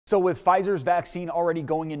So with Pfizer's vaccine already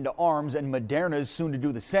going into arms and Moderna's soon to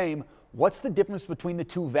do the same, what's the difference between the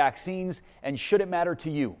two vaccines and should it matter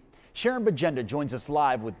to you? Sharon Bajenda joins us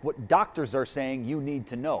live with what doctors are saying you need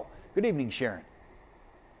to know. Good evening, Sharon.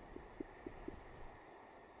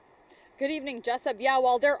 Good evening, Jessup. Yeah,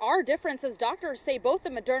 while there are differences, doctors say both the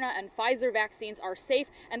Moderna and Pfizer vaccines are safe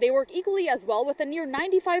and they work equally as well with a near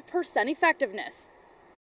 95% effectiveness.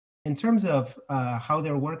 In terms of how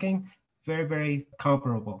they're working, very, very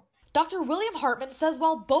comparable. Dr. William Hartman says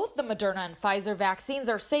while both the Moderna and Pfizer vaccines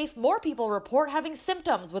are safe, more people report having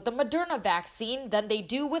symptoms with the Moderna vaccine than they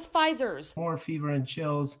do with Pfizer's. More fever and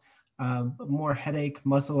chills, more headache,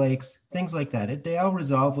 muscle aches, things like that. They all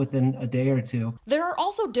resolve within a day or two. There are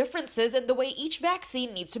also differences in the way each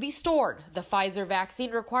vaccine needs to be stored. The Pfizer vaccine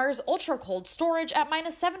requires ultra-cold storage at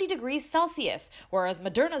 -70 degrees Celsius, whereas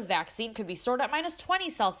Moderna's vaccine could be stored at -20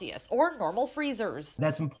 Celsius or normal freezers.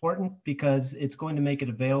 That's important because it's going to make it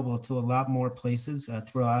available to a lot more places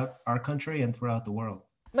throughout our country and throughout the world.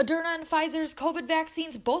 Moderna and Pfizer's COVID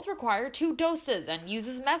vaccines both require 2 doses and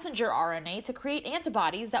uses messenger RNA to create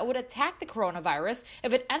antibodies that would attack the coronavirus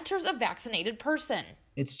if it enters a vaccinated person.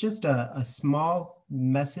 It's just a small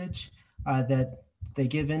message that they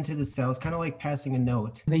give into the cells, kind of like passing a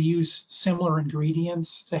note. They use similar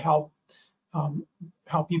ingredients to help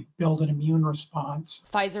you build an immune response.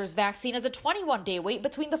 Pfizer's vaccine has a 21-day wait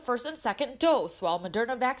between the first and second dose, while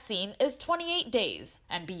Moderna vaccine is 28 days.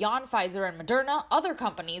 And beyond Pfizer and Moderna, other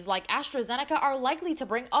companies like AstraZeneca are likely to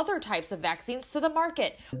bring other types of vaccines to the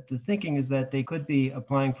market. The thinking is that they could be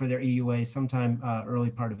applying for their EUA sometime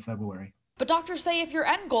early part of February. But doctors say if your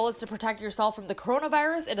end goal is to protect yourself from the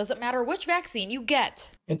coronavirus, it doesn't matter which vaccine you get.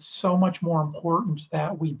 It's so much more important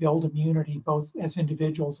that we build immunity, both as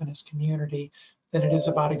individuals and as community, than it is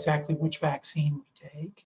about exactly which vaccine we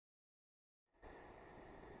take.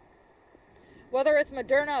 Whether it's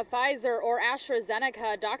Moderna, Pfizer, or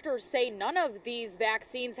AstraZeneca, doctors say none of these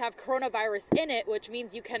vaccines have coronavirus in it, which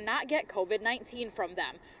means you cannot get COVID-19 from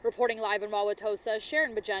them. Reporting live in Wauwatosa,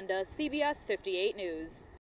 Sharon Bajenda, CBS 58 News.